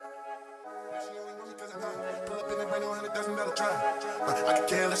Pull up in that brand new $100,000 truck. I could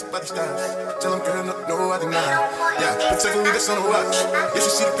care less about these styles. Tell them, girl, no, I deny. Yeah, but take a leave this on the watch. If she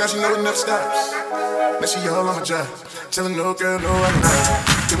see the crowd, she know it never stops. Now she all on my job. Tell her, no, girl, no, I deny.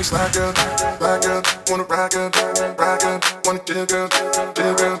 Give me slide, girl, wanna ride, girl, wanna deal, girl.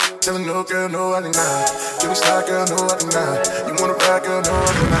 Tell her, no, girl, no, I deny. Give me slide, girl, no, I deny. You wanna ride, girl, no,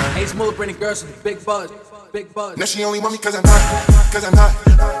 I deny. AceMula bringing girls with the big buzz. Big buzz. Now she only want me cause I'm hot,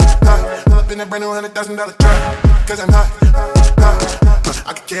 Pull up in that brand new $100,000 truck. Cause I'm hot,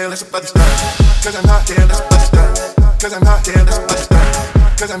 I could care less about these stars. Cause I'm hot, care less about these stars. Cause I'm hot, care less about these stars.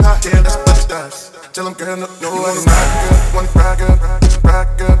 Cause I'm hot, care less about these stars. Tell them, girl, no, I deny. Wanna cry, girl, wanna cry,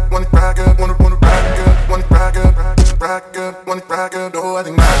 girl, wanna ride, girl, wanna cry, girl, wanna cry, girl, no, I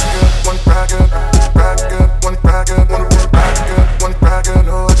deny. Wanna cry, girl, wanna cry, girl, wanna ride, girl, wanna cry, girl,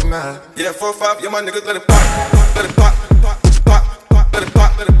 no, I deny. Yeah, 4 or 5, yeah, my niggas let it pop, let it pop, let it pop, let it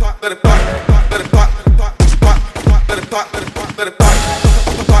pop, let it pop, let it pop, let it pop, let it pop, let it pop, let it pop, let it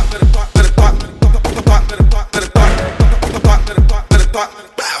pop, let it pop, let it pop, let it pop, let it pop.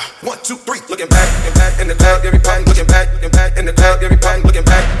 1, 2, 3, looking back in the tag, every pack, looking back in the tag, every pack, looking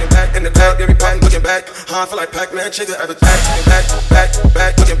back in the tag, every pack, looking back. I feel like Pac-Man, chase it every pack,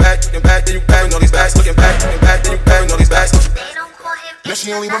 looking back, then you back, all these backs, looking back, then you back, all these backs. Now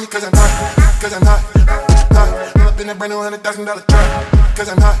she only want me cause I'm hot, Pull up in that brand new $100,000 truck. Cause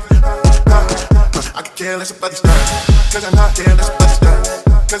I'm hot, I could care less about these stars. Cause I'm hot, care less about these stars.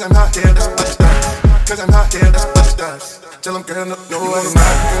 Cause I'm hot, care less about these stars. Cause I'm hot, care less about these stars. Tell them, girl, no, I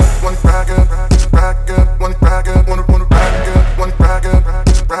deny. Wanna cry, girl, wanna cry, girl, wanna ride, girl, wanna cry, girl,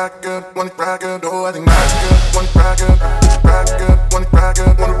 wanna cry, girl, no, I deny. Wanna cry, girl, wanna cry,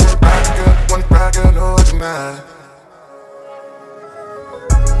 girl, wanna ride, girl, wanna cry, girl, no, I deny.